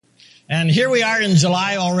And here we are in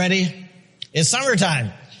July already. It's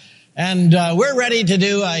summertime. And we're ready to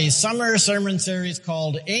do a summer sermon series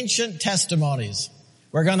called Ancient Testimonies.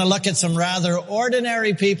 We're going to look at some rather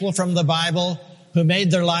ordinary people from the Bible who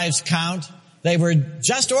made their lives count. They were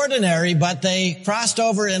just ordinary, but they crossed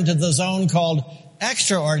over into the zone called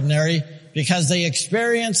extraordinary because they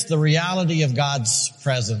experienced the reality of God's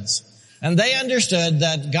presence. And they understood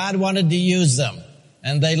that God wanted to use them.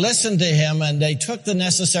 And they listened to Him and they took the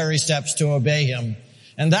necessary steps to obey Him.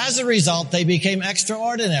 And as a result, they became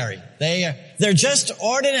extraordinary. They're just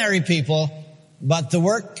ordinary people, but the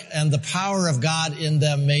work and the power of God in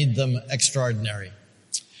them made them extraordinary.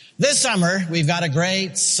 This summer, we've got a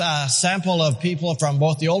great sample of people from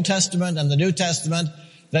both the Old Testament and the New Testament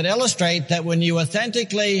that illustrate that when you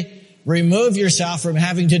authentically remove yourself from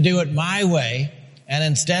having to do it my way and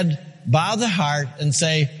instead bow the heart and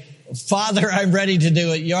say, Father, I'm ready to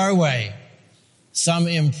do it your way, some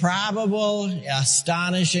improbable,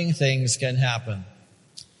 astonishing things can happen.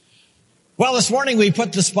 Well, this morning we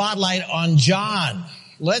put the spotlight on John.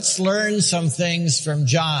 Let's learn some things from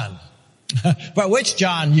John. But which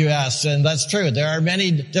John, you ask? And that's true. There are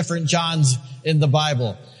many different Johns in the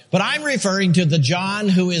Bible. But I'm referring to the John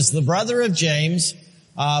who is the brother of James,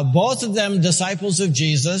 both of them disciples of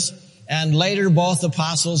Jesus, and later both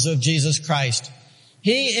apostles of Jesus Christ.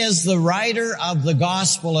 He is the writer of the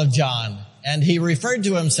Gospel of John, and he referred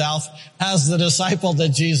to himself as the disciple that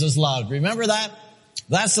Jesus loved. Remember that?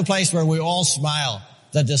 That's the place where we all smile,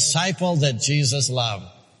 the disciple that Jesus loved.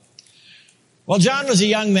 Well, John was a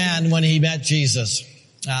young man when he met Jesus,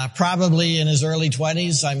 probably in his early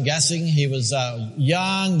 20s, I'm guessing. He was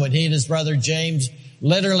young when he and his brother James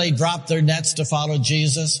literally dropped their nets to follow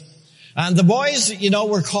Jesus. And the boys,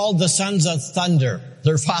 were called the sons of thunder.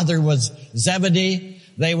 Their father was Zebedee.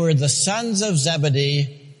 They were the sons of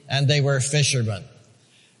Zebedee, and they were fishermen.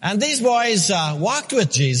 And these boys walked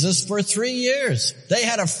with Jesus for 3 years. They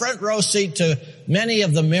had a front row seat to many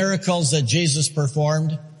of the miracles that Jesus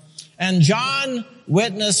performed. And John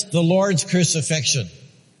witnessed the Lord's crucifixion.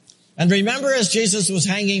 And remember, as Jesus was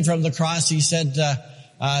hanging from the cross, he said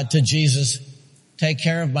to Jesus, "Take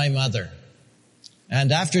care of my mother."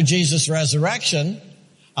 And after Jesus' resurrection,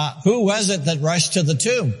 who was it that rushed to the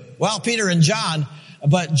tomb? Well, Peter and John,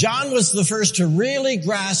 but John was the first to really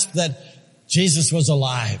grasp that Jesus was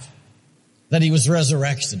alive, that he was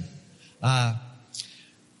resurrection. But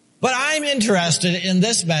I'm interested in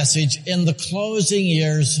this message in the closing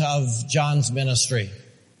years of John's ministry,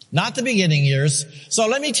 not the beginning years. So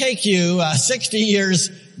let me take you 60 years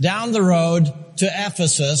down the road to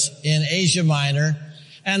Ephesus in Asia Minor.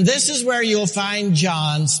 And this is where you'll find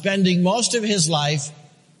John spending most of his life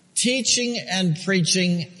teaching and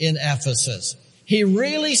preaching in Ephesus. He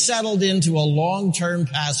really settled into a long-term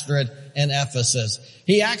pastorate in Ephesus.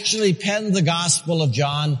 He actually penned the Gospel of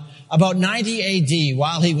John about 90 AD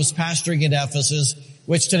while he was pastoring in Ephesus,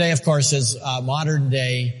 which today, of course, is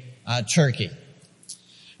modern-day Turkey.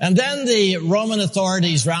 And then the Roman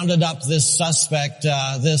authorities rounded up this suspect,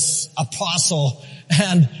 this apostle,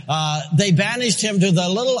 and they banished him to the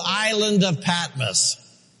little island of Patmos.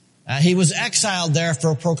 He was exiled there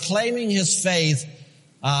for proclaiming his faith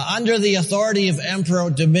under the authority of Emperor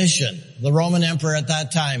Domitian, the Roman emperor at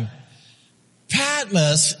that time.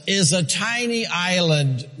 Patmos is a tiny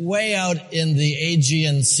island way out in the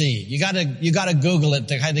Aegean Sea. You gotta Google it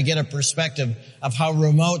to kind of get a perspective of how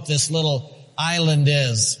remote this little island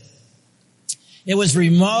is. It was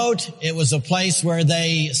remote. It was a place where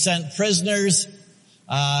they sent prisoners.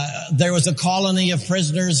 There was a colony of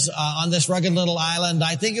prisoners on this rugged little island.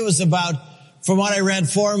 I think it was about, from what I read,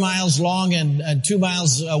 4 miles long and 2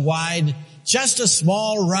 miles wide. Just a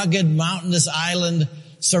small, rugged, mountainous island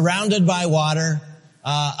surrounded by water,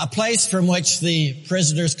 a place from which the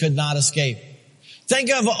prisoners could not escape.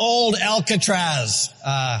 Think of old Alcatraz.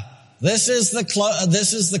 This is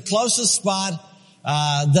the closest spot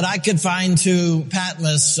that I could find to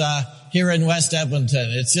Patmos here in West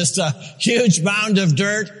Edmonton. It's just a huge mound of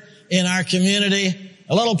dirt in our community,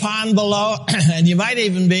 a little pond below, and you might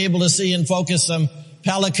even be able to see and focus some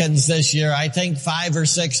pelicans this year. I think 5 or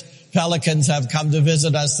 6 pelicans have come to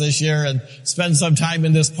visit us this year and spend some time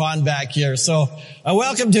in this pond back here. So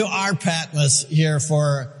welcome to our Patmos here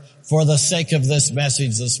for the sake of this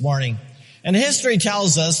message this morning. And history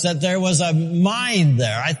tells us that there was a mine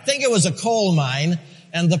there. I think it was a coal mine,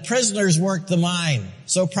 and the prisoners worked the mine.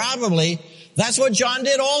 So probably that's what John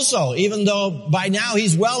did also, even though by now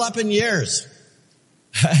he's well up in years.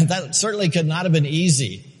 That certainly could not have been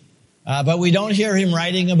easy. But we don't hear him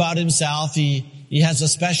writing about himself. He has a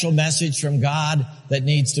special message from God that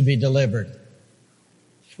needs to be delivered.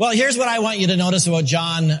 Well, here's what I want you to notice about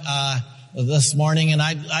John this morning, and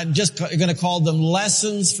I'm just going to call them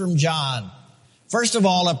lessons from John. First of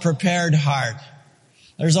all, a prepared heart.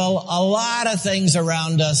 There's a lot of things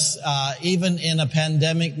around us, even in a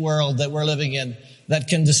pandemic world that we're living in, that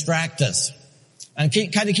can distract us and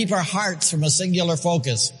keep our hearts from a singular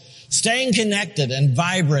focus. Staying connected and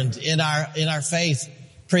vibrant in our faith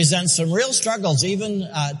presents some real struggles even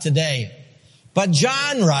today. But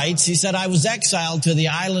John writes, he said, I was exiled to the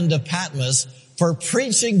island of Patmos for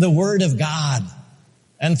preaching the word of God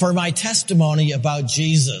and for my testimony about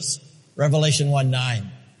Jesus. Revelation 1:9. I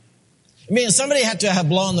mean, somebody had to have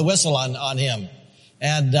blown the whistle on him.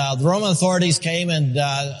 And the Roman authorities came and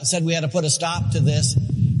said we had to put a stop to this.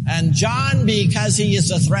 And John, because he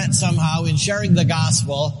is a threat somehow in sharing the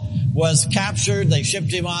gospel, was captured. They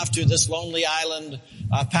shipped him off to this lonely island,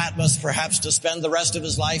 Patmos, perhaps to spend the rest of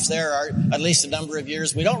his life there, or at least a number of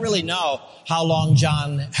years. We don't really know how long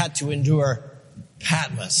John had to endure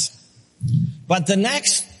Patmos. But the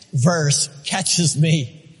next verse catches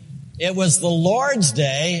me. It was the Lord's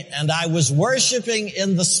day, and I was worshiping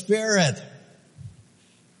in the Spirit.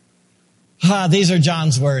 These are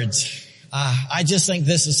John's words. I just think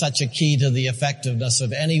this is such a key to the effectiveness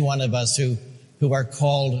of any one of us who are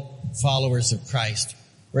called followers of Christ,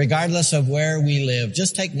 regardless of where we live.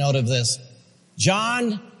 Just take note of this.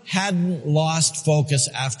 John hadn't lost focus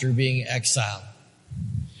after being exiled.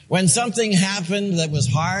 When something happened that was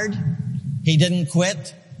hard, he didn't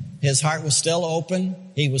quit. His heart was still open.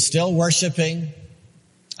 He was still worshiping.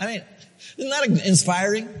 I mean, isn't that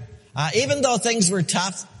inspiring? Even though things were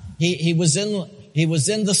tough, he was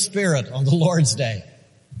in the Spirit on the Lord's day.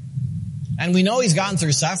 And we know he's gone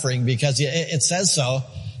through suffering because it says so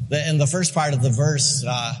in the first part of the verse.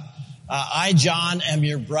 I, John, am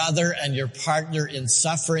your brother and your partner in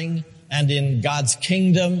suffering and in God's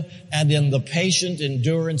kingdom and in the patient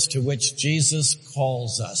endurance to which Jesus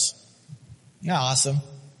calls us. Yeah, awesome.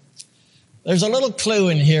 There's a little clue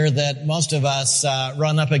in here that most of us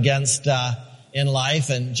run up against in life,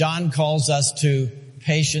 and John calls us to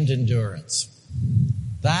patient endurance.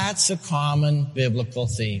 That's a common biblical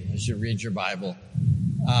theme as you read your Bible.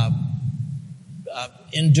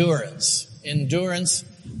 Endurance.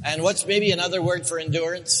 And what's maybe another word for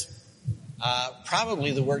endurance?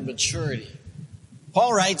 Probably the word maturity.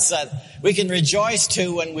 Paul writes that we can rejoice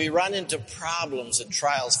too when we run into problems and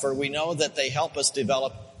trials, for we know that they help us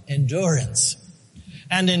develop endurance.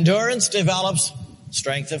 And endurance develops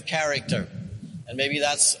strength of character. And maybe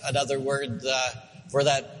that's another word for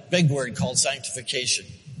that big word called sanctification.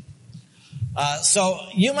 So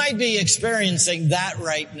you might be experiencing that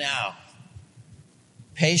right now.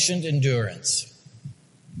 Patient endurance.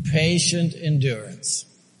 Patient endurance.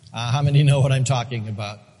 How many know what I'm talking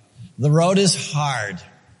about? The road is hard.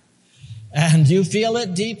 And you feel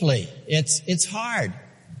it deeply. It's hard.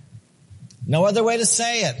 No other way to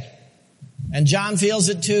say it. And John feels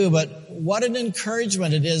it too, but what an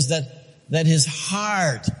encouragement it is that his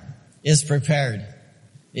heart is prepared.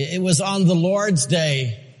 It was on the Lord's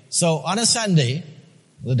day. So on a Sunday,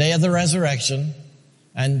 the day of the resurrection,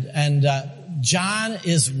 and John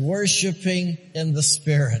is worshiping in the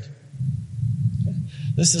Spirit.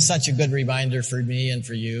 This is such a good reminder for me and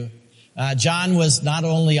for you. John was not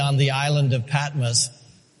only on the island of Patmos,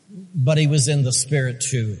 but he was in the Spirit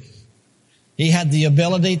too. He had the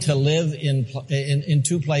ability to live in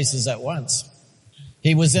two places at once.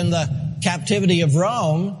 He was in the captivity of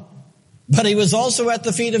Rome, but he was also at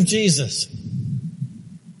the feet of Jesus.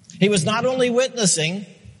 He was not only witnessing,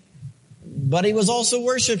 but he was also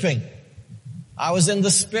worshiping. I was in the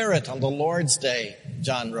Spirit on the Lord's day,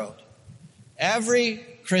 John wrote. Every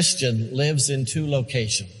Christian lives in two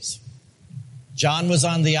locations. John was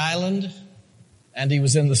on the island, and he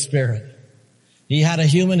was in the Spirit. He had a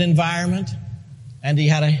human environment, and he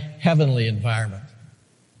had a heavenly environment.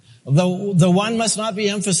 The one must not be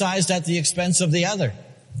emphasized at the expense of the other.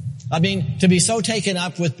 I mean, to be so taken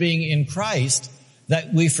up with being in Christ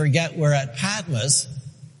that we forget we're at Patmos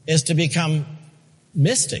is to become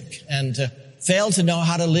mystic and to fail to know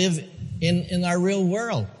how to live in our real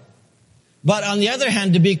world. But on the other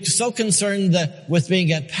hand, to be so concerned with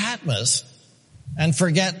being at Patmos and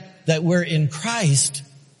forget that we're in Christ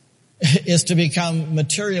is to become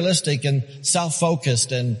materialistic and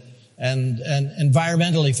self-focused and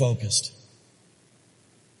environmentally focused.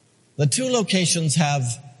 The two locations have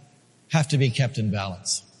to be kept in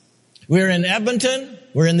balance. We're in Edmonton,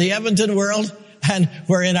 we're in the Edmonton world, and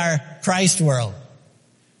we're in our Christ world.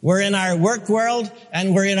 We're in our work world,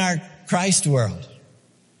 and we're in our Christ world.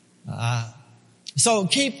 So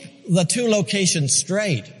keep the two locations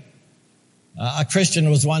straight. A Christian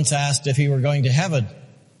was once asked if he were going to heaven,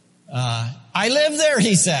 I live there,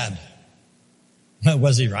 he said.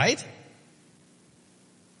 Was he right?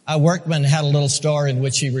 A workman had a little store in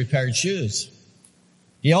which he repaired shoes.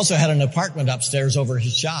 He also had an apartment upstairs over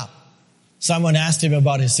his shop. Someone asked him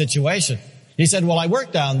about his situation. He said, well, I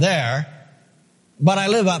work down there, but I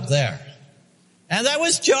live up there. And that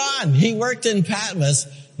was John. He worked in Patmos,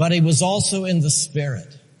 but he was also in the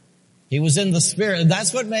Spirit. He was in the Spirit, and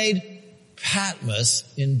that's what made Patmos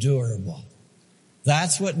endurable.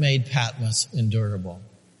 That's what made Patmos endurable.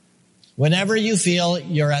 Whenever you feel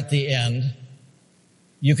you're at the end,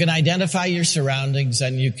 you can identify your surroundings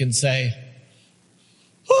and you can say,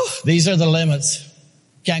 these are the limits.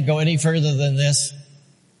 Can't go any further than this.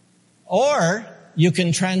 Or you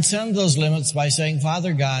can transcend those limits by saying,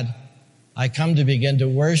 Father God, I come to begin to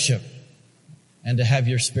worship and to have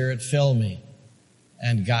your Spirit fill me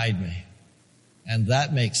and guide me. And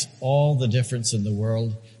that makes all the difference in the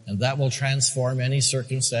world, and that will transform any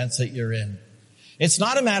circumstance that you're in. It's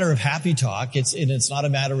not a matter of happy talk. It's not a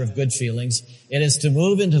matter of good feelings. It is to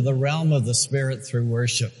move into the realm of the Spirit through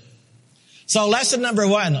worship. So lesson number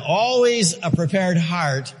 1, always a prepared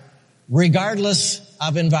heart, regardless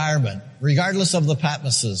of environment, regardless of the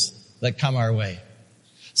Patmoses that come our way.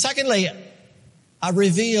 Secondly, a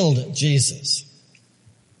revealed Jesus.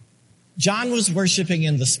 John was worshiping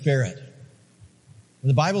in the Spirit.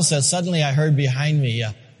 The Bible says, suddenly I heard behind me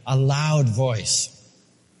a loud voice,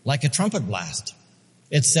 like a trumpet blast.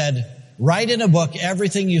 It said, write in a book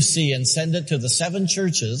everything you see and send it to the 7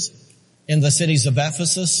 churches in the cities of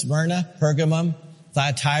Ephesus, Smyrna, Pergamum,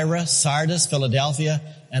 Thyatira, Sardis, Philadelphia,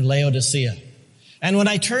 and Laodicea. And when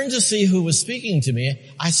I turned to see who was speaking to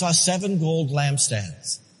me, I saw 7 gold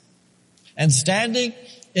lampstands. And standing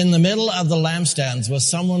in the middle of the lampstands was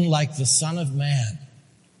someone like the Son of Man.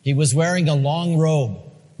 He was wearing a long robe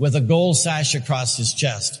with a gold sash across his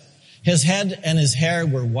chest. His head and his hair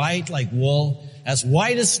were white like wool, as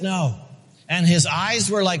white as snow. And his eyes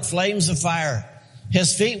were like flames of fire.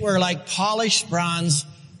 His feet were like polished bronze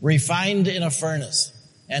refined in a furnace.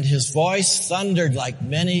 And his voice thundered like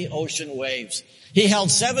many ocean waves. He held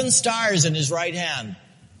 7 stars in his right hand,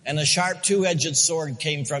 and a sharp 2-edged sword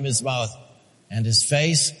came from his mouth. And his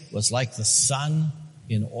face was like the sun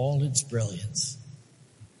in all its brilliance.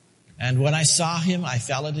 And when I saw him, I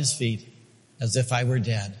fell at his feet as if I were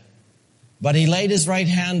dead. But he laid his right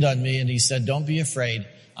hand on me and he said, don't be afraid.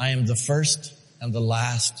 I am the first and the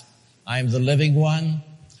last. I am the living one.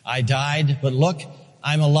 I died, but look,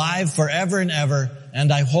 I'm alive forever and ever,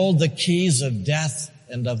 and I hold the keys of death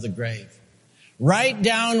and of the grave. Write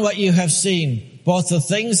down what you have seen, both the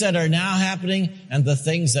things that are now happening and the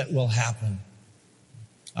things that will happen.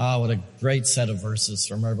 Oh, what a great set of verses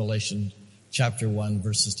from Revelation chapter 1,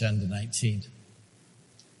 verses 10 to 19.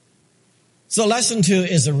 So lesson 2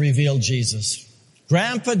 is a revealed Jesus.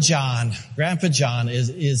 Grandpa John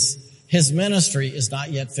is his ministry is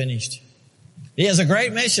not yet finished. He has a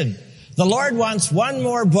great mission. The Lord wants one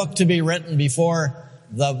more book to be written before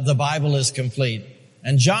the Bible is complete.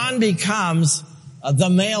 And John becomes the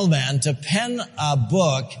mailman to pen a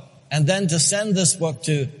book and then to send this book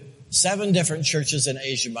to 7 different churches in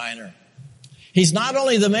Asia Minor. He's not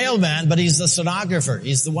only the mailman, but he's the stenographer.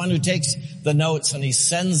 He's the one who takes the notes and he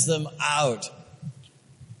sends them out.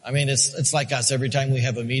 I mean, it's like us. Every time we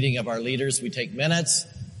have a meeting of our leaders, we take minutes.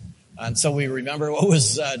 And so we remember what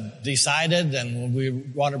was decided, and when we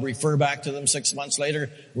want to refer back to them 6 months later,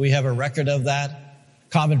 we have a record of that.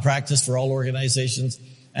 Common practice for all organizations.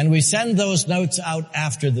 And we send those notes out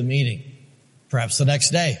after the meeting, perhaps the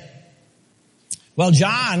next day. Well,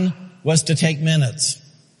 John was to take minutes.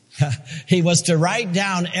 He was to write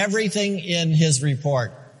down everything in his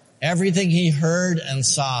report, everything he heard and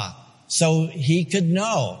saw, so he could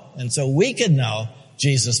know, and so we could know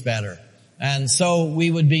Jesus better. And so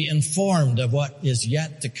we would be informed of what is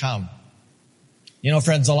yet to come. You know,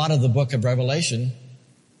 friends, a lot of the book of Revelation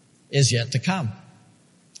is yet to come.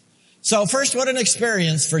 So first, what an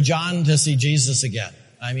experience for John to see Jesus again.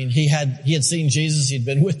 I mean, he had seen Jesus. He'd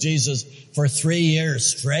been with Jesus for 3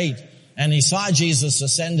 years straight. And he saw Jesus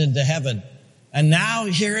ascend into heaven. And now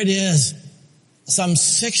here it is, some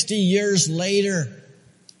 60 years later,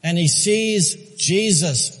 and he sees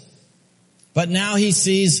Jesus. But now he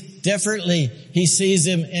sees differently. He sees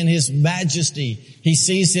him in his majesty. He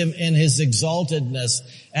sees him in his exaltedness.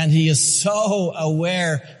 And he is so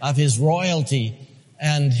aware of his royalty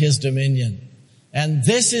and his dominion. And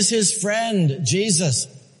this is his friend, Jesus.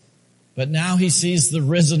 But now he sees the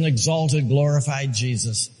risen, exalted, glorified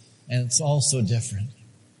Jesus. And it's also different.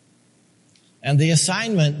 And the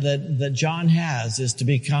assignment that John has is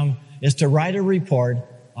to write a report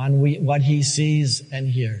on what he sees and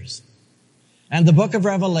hears. And the book of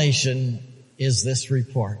Revelation is this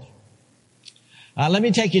report. Let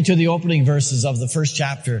me take you to the opening verses of the first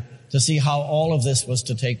chapter to see how all of this was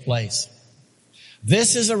to take place.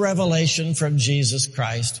 This is a revelation from Jesus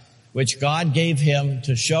Christ, which God gave him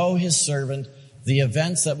to show his servant the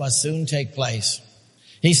events that must soon take place.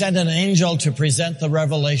 He sent an angel to present the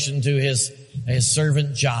revelation to his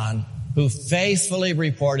servant John, who faithfully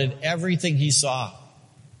reported everything he saw.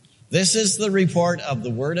 This is the report of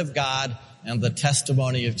the Word of God and the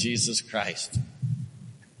testimony of Jesus Christ.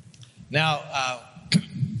 Now,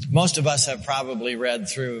 most of us have probably read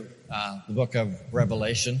through the book of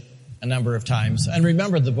Revelation a number of times. And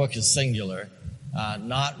remember, the book is singular.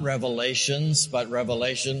 Not revelations, but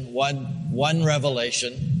revelation, one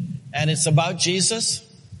revelation. And it's about Jesus.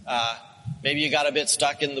 Maybe you got a bit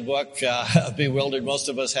stuck in the book, bewildered. Most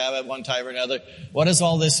of us have at one time or another. What does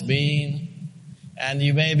all this mean? And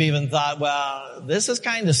you may have even thought, well, this is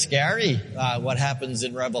kind of scary, what happens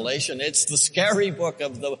in Revelation. It's the scary book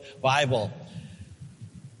of the Bible.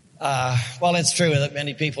 Well, it's true that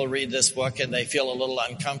many people read this book and they feel a little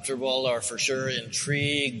uncomfortable or for sure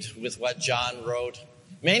intrigued with what John wrote,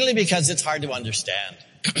 mainly because it's hard to understand.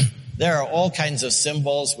 There are all kinds of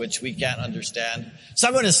symbols which we can't understand.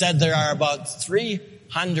 Someone has said there are about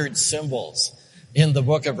 300 symbols in the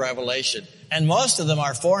book of Revelation, and most of them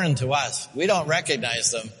are foreign to us. We don't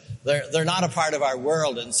recognize them. They're not a part of our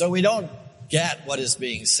world, and so we don't get what is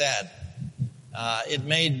being said. It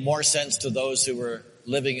made more sense to those who were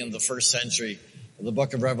living in the first century. The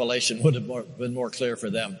book of Revelation would have been more clear for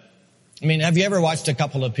them. I mean, have you ever watched a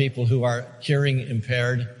couple of people who are hearing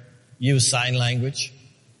impaired use sign language?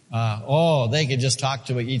 They can just talk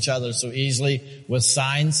to each other so easily with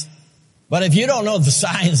signs. But if you don't know the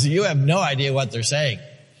signs, you have no idea what they're saying.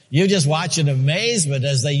 You just watch in amazement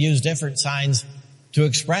as they use different signs to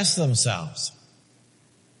express themselves.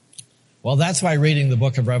 Well, that's why reading the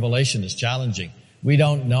book of Revelation is challenging. We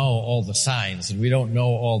don't know all the signs and we don't know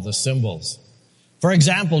all the symbols. For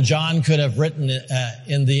example, John could have written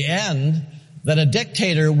in the end that a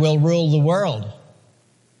dictator will rule the world.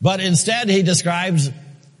 But instead he describes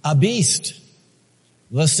a beast.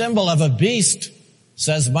 The symbol of a beast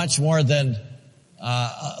says much more than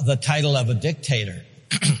the title of a dictator.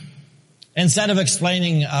 Instead of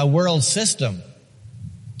explaining a world system,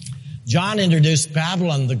 John introduced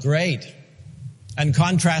Babylon the Great and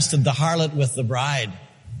contrasted the harlot with the bride.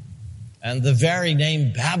 And the very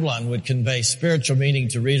name Babylon would convey spiritual meaning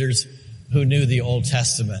to readers who knew the Old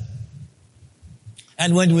Testament.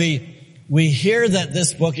 And when we hear that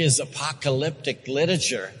this book is apocalyptic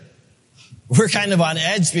literature, we're kind of on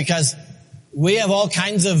edge because we have all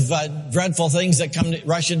kinds of dreadful things that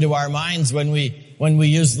rush into our minds when we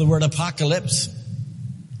use the word apocalypse.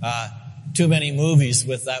 Too many movies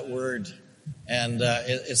with that word, and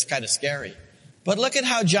it's kind of scary. But look at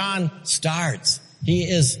how John starts. He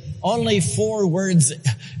is only 4 words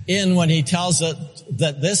in when he tells us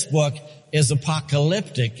that this book is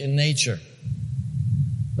apocalyptic in nature.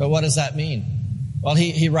 But what does that mean? Well,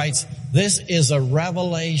 he writes, this is a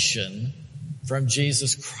revelation from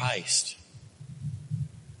Jesus Christ.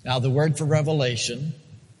 Now, the word for revelation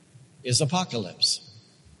is apocalypse,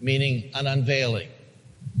 meaning an unveiling,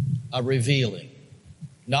 a revealing,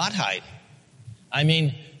 not hiding. I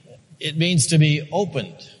mean, it means to be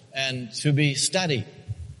opened and to be studied.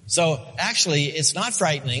 So actually, it's not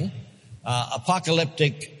frightening.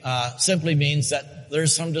 Apocalyptic simply means that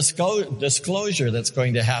there's some disclosure that's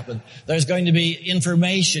going to happen. There's going to be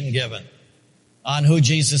information given on who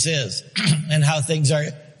Jesus is and how things are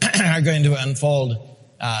going to unfold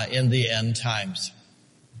in the end times.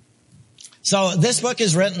 So this book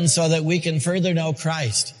is written so that we can further know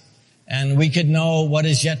Christ and we can know what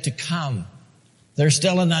is yet to come. There's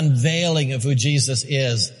still an unveiling of who Jesus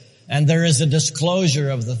is, and there is a disclosure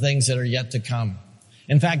of the things that are yet to come.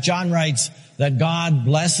 In fact, John writes that God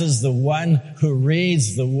blesses the one who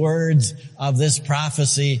reads the words of this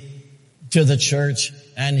prophecy to the church,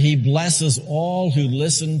 and he blesses all who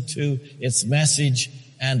listen to its message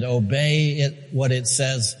and obey it, what it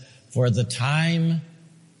says, for the time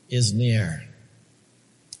is near.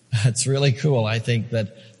 It's really cool, I think,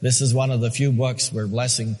 that this is one of the few books where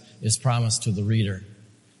blessing is promised to the reader.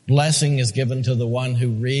 Blessing is given to the one who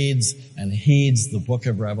reads and heeds the book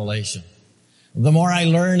of Revelation. The more I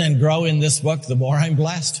learn and grow in this book, the more I'm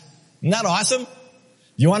blessed. Isn't that awesome?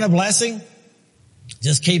 You want a blessing?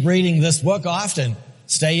 Just keep reading this book often.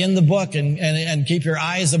 Stay in the book and keep your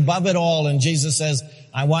eyes above it all. And Jesus says,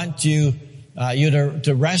 I want you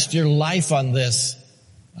to rest your life on this.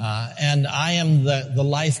 And I am the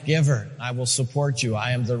life giver. I will support you.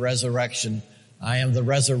 I am the resurrection. I am the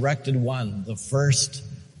resurrected one, the first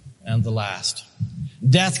and the last.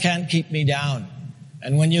 Death can't keep me down.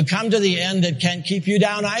 And when you come to the end, it can't keep you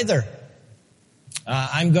down either.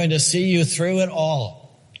 I'm going to see you through it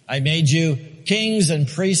all. I made you kings and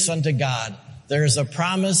priests unto God. There is a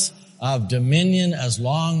promise of dominion as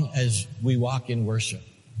long as we walk in worship.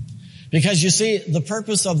 Because you see, the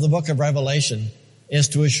purpose of the book of Revelation is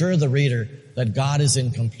to assure the reader that God is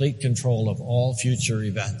in complete control of all future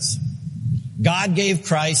events. God gave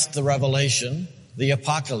Christ the revelation, the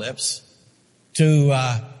apocalypse,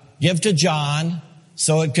 to give to John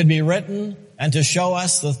so it could be written and to show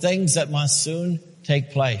us the things that must soon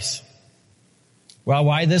take place. Well,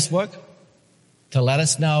 why this book? To let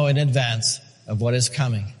us know in advance of what is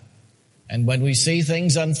coming. And when we see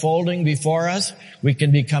things unfolding before us, we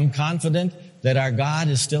can become confident that our God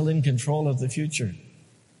is still in control of the future.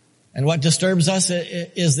 And what disturbs us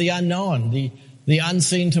is the unknown, the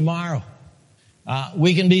unseen tomorrow.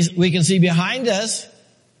 We can see behind us,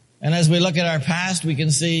 and as we look at our past, we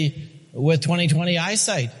can see with 20/20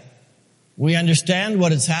 eyesight. We understand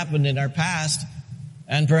what has happened in our past,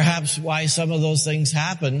 and perhaps why some of those things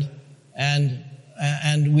happened,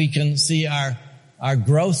 and we can see our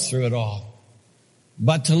growth through it all.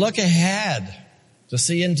 But to look ahead, to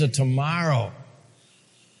see into tomorrow,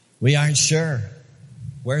 we aren't sure.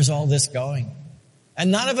 Where's all this going?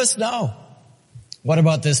 And none of us know. What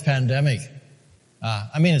about this pandemic?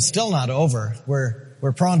 It's still not over.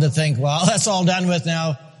 We're prone to think, well, that's all done with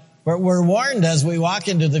now. But we're warned as we walk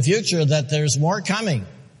into the future that there's more coming.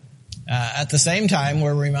 At the same time,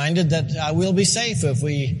 we're reminded that we'll be safe if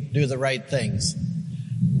we do the right things.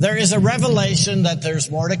 There is a revelation that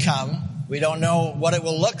there's more to come. We don't know what it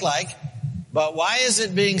will look like. But why is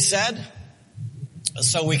it being said?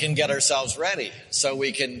 So we can get ourselves ready. So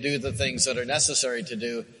we can do the things that are necessary to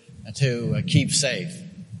do to keep safe.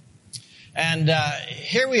 And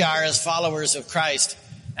here we are as followers of Christ.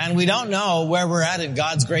 And we don't know where we're at in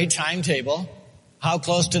God's great timetable. How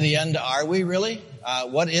close to the end are we really?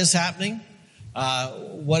 What is happening?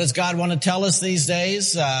 What does God want to tell us these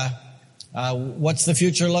days? What's the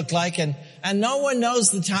future look like? And no one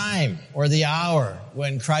knows the time or the hour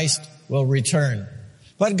when Christ will return.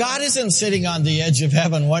 But God isn't sitting on the edge of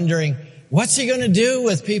heaven wondering, what's he going to do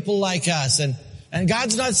with people like us? And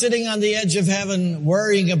God's not sitting on the edge of heaven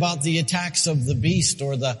worrying about the attacks of the beast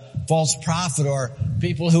or the false prophet or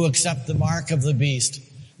people who accept the mark of the beast.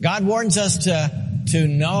 God warns us to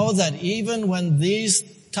know that even when these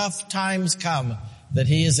tough times come, that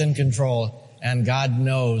he is in control and God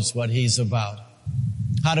knows what he's about.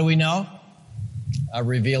 How do we know? A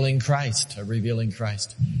revealing Christ.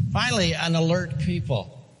 Finally, an alert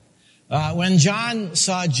people. When John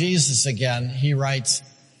saw Jesus again, he writes,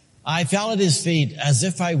 I fell at his feet as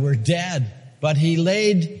if I were dead, but he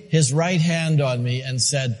laid his right hand on me and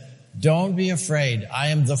said, don't be afraid. I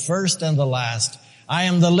am the first and the last. I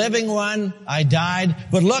am the living one. I died,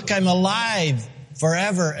 but look, I'm alive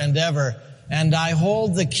forever and ever, and I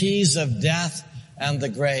hold the keys of death and the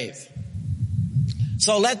grave.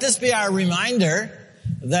 So let this be our reminder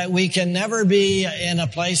that we can never be in a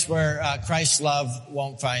place where Christ's love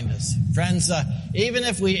won't find us. Friends, even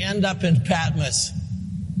if we end up in Patmos,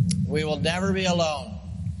 we will never be alone.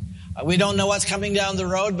 We don't know what's coming down the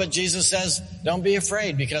road, but Jesus says, don't be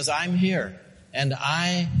afraid because I'm here and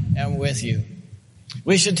I am with you.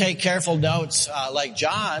 We should take careful notes like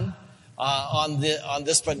John on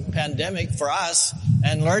this pandemic for us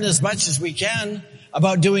and learn as much as we can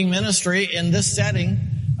about doing ministry in this setting.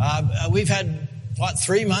 We've had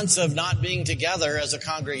 3 months of not being together as a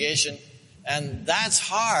congregation, and that's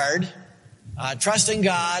hard. Trusting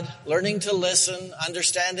God, learning to listen,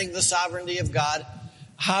 understanding the sovereignty of God.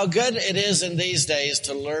 How good it is in these days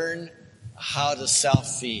to learn how to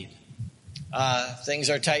self-feed. Things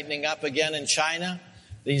are tightening up again in China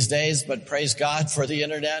these days, but praise God for the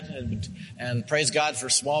internet and praise God for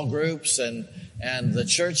small groups, and the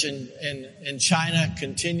church in China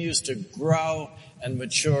continues to grow and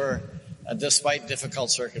mature despite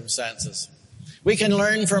difficult circumstances. We can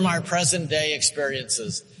learn from our present day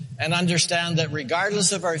experiences and understand that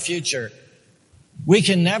regardless of our future, we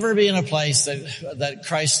can never be in a place that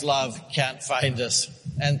Christ's love can't find us.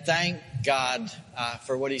 And thank God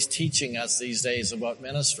for what he's teaching us these days about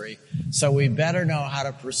ministry. So we better know how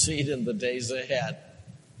to proceed in the days ahead.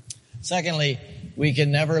 Secondly, we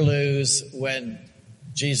can never lose when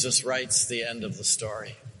Jesus writes the end of the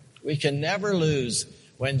story. We can never lose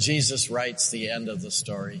when Jesus writes the end of the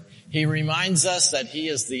story. He reminds us that he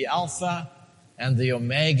is the Alpha and the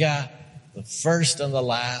Omega, the first and the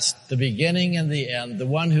last, the beginning and the end, the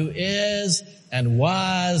one who is and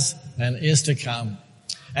was and is to come.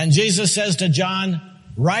 And Jesus says to John,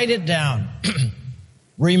 write it down.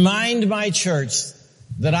 Remind my church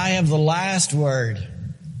that I have the last word,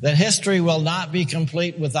 that history will not be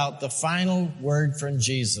complete without the final word from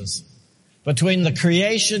Jesus. Between the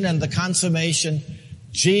creation and the consummation,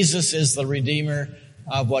 Jesus is the Redeemer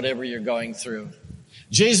of whatever you're going through.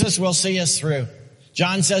 Jesus will see us through.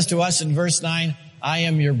 John says to us in verse 9, I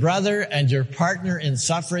am your brother and your partner in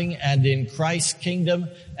suffering and in Christ's kingdom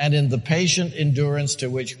and in the patient endurance to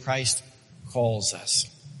which Christ calls us.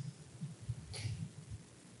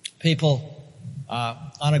 People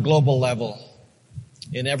on a global level,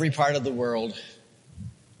 in every part of the world,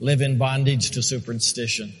 live in bondage to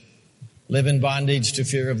superstition, live in bondage to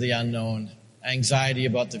fear of the unknown, anxiety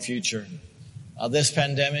about the future. This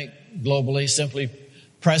pandemic globally simply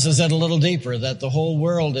presses it a little deeper, that the whole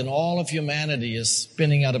world and all of humanity is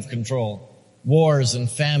spinning out of control. Wars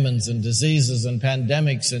and famines and diseases and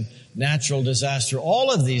pandemics and natural disaster,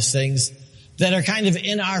 all of these things that are kind of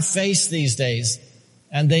in our face these days,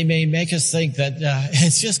 and they may make us think that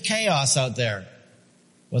it's just chaos out there.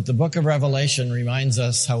 But the book of Revelation reminds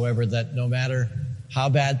us, however, that no matter how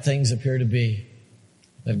bad things appear to be,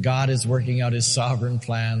 that God is working out his sovereign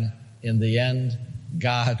plan. In the end,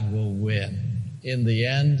 God will win. In the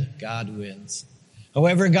end, God wins.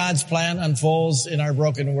 However God's plan unfolds in our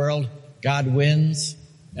broken world, God wins,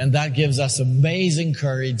 and that gives us amazing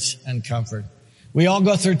courage and comfort. We all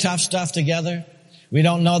go through tough stuff together. We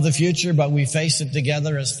don't know the future, but we face it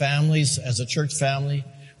together as families, as a church family.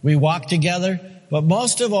 We walk together, but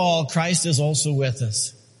most of all, Christ is also with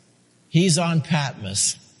us. He's on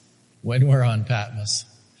Patmos when we're on Patmos.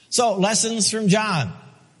 So, lessons from John.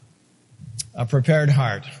 A prepared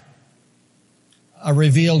heart, a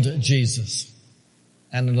revealed Jesus,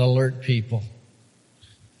 and an alert people.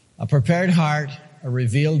 A prepared heart, a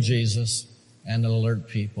revealed Jesus, and an alert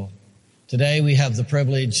people. Today we have the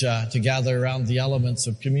privilege to gather around the elements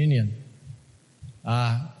of communion.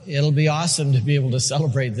 It'll be awesome to be able to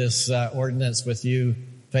celebrate this ordinance with you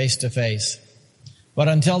face to face. But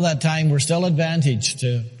until that time, we're still advantaged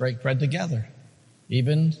to break bread together,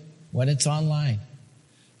 even when it's online.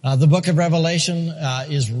 The book of Revelation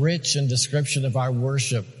is rich in description of our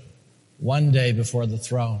worship one day before the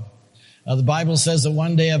throne. The Bible says that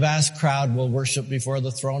one day a vast crowd will worship before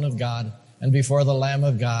the throne of God and before the Lamb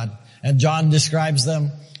of God. And John describes them.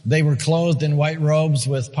 They were clothed in white robes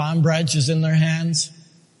with palm branches in their hands.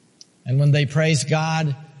 And when they praise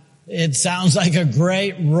God, it sounds like a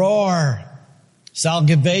great roar.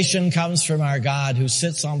 Salvation comes from our God who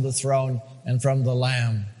sits on the throne and from the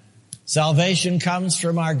Lamb. Salvation comes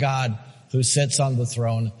from our God who sits on the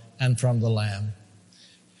throne and from the Lamb.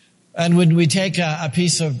 And when we take a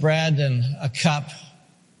piece of bread and a cup,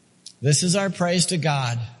 this is our praise to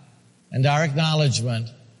God and our acknowledgement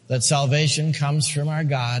that salvation comes from our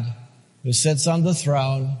God who sits on the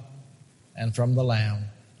throne and from the Lamb.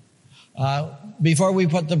 Before we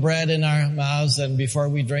put the bread in our mouths and before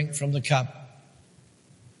we drink from the cup,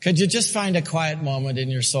 could you just find a quiet moment in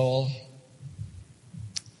your soul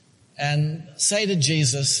and say to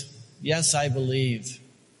Jesus, yes, I believe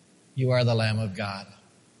you are the Lamb of God.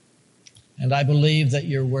 And I believe that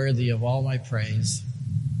you're worthy of all my praise.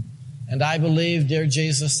 And I believe, dear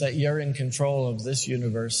Jesus, that you're in control of this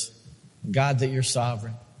universe. God, that you're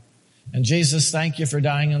sovereign. And Jesus, thank you for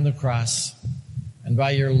dying on the cross and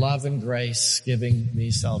by your love and grace giving me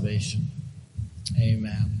salvation.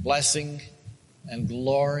 Amen. Blessing and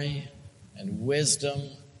glory and wisdom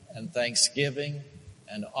and thanksgiving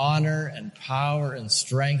and honor and power and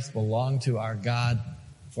strength belong to our God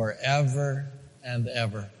forever and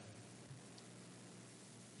ever.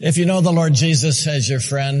 If you know the Lord Jesus as your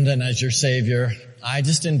friend and as your Savior, I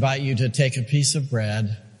just invite you to take a piece of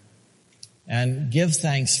bread and give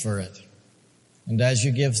thanks for it. And as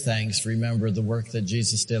you give thanks, remember the work that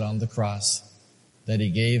Jesus did on the cross, that he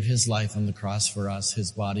gave his life on the cross for us.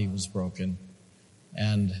 His body was broken.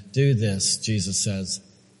 And do this, Jesus says,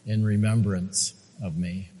 in remembrance of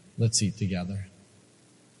me. Let's eat together.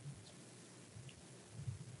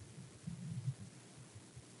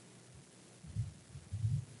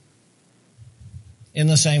 In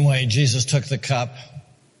the same way, Jesus took the cup,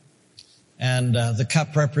 and the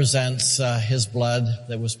cup represents his blood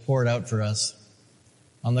that was poured out for us.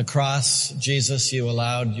 On the cross, Jesus, you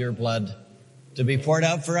allowed your blood to be poured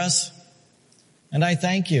out for us, and I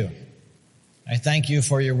thank you. I thank you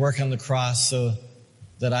for your work on the cross so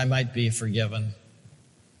that I might be forgiven.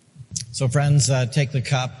 So friends, take the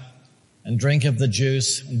cup and drink of the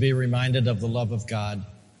juice and be reminded of the love of God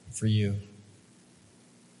for you.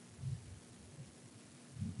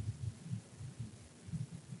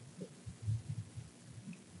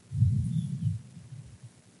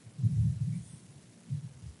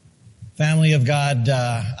 Family of God,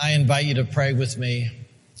 I invite you to pray with me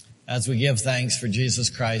as we give thanks for Jesus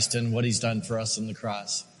Christ and what he's done for us on the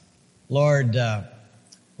cross. Lord,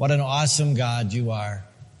 what an awesome God you are.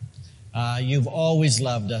 You've always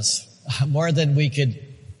loved us more than we could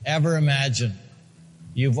ever imagine.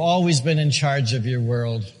 You've always been in charge of your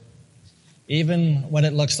world, even when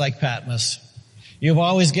it looks like Patmos. You've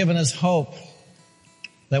always given us hope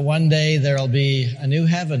that one day there'll be a new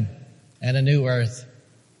heaven and a new earth,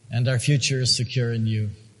 and our future is secure in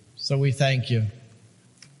you. So we thank you.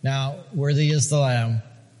 Now, worthy is the Lamb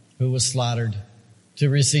who was slaughtered to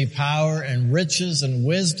receive power and riches and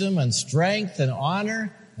wisdom and strength and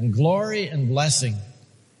honor and glory and blessing.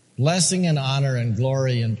 Blessing and honor and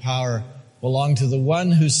glory and power belong to the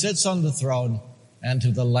one who sits on the throne and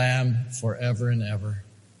to the Lamb forever and ever.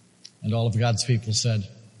 And all of God's people said,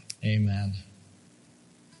 amen.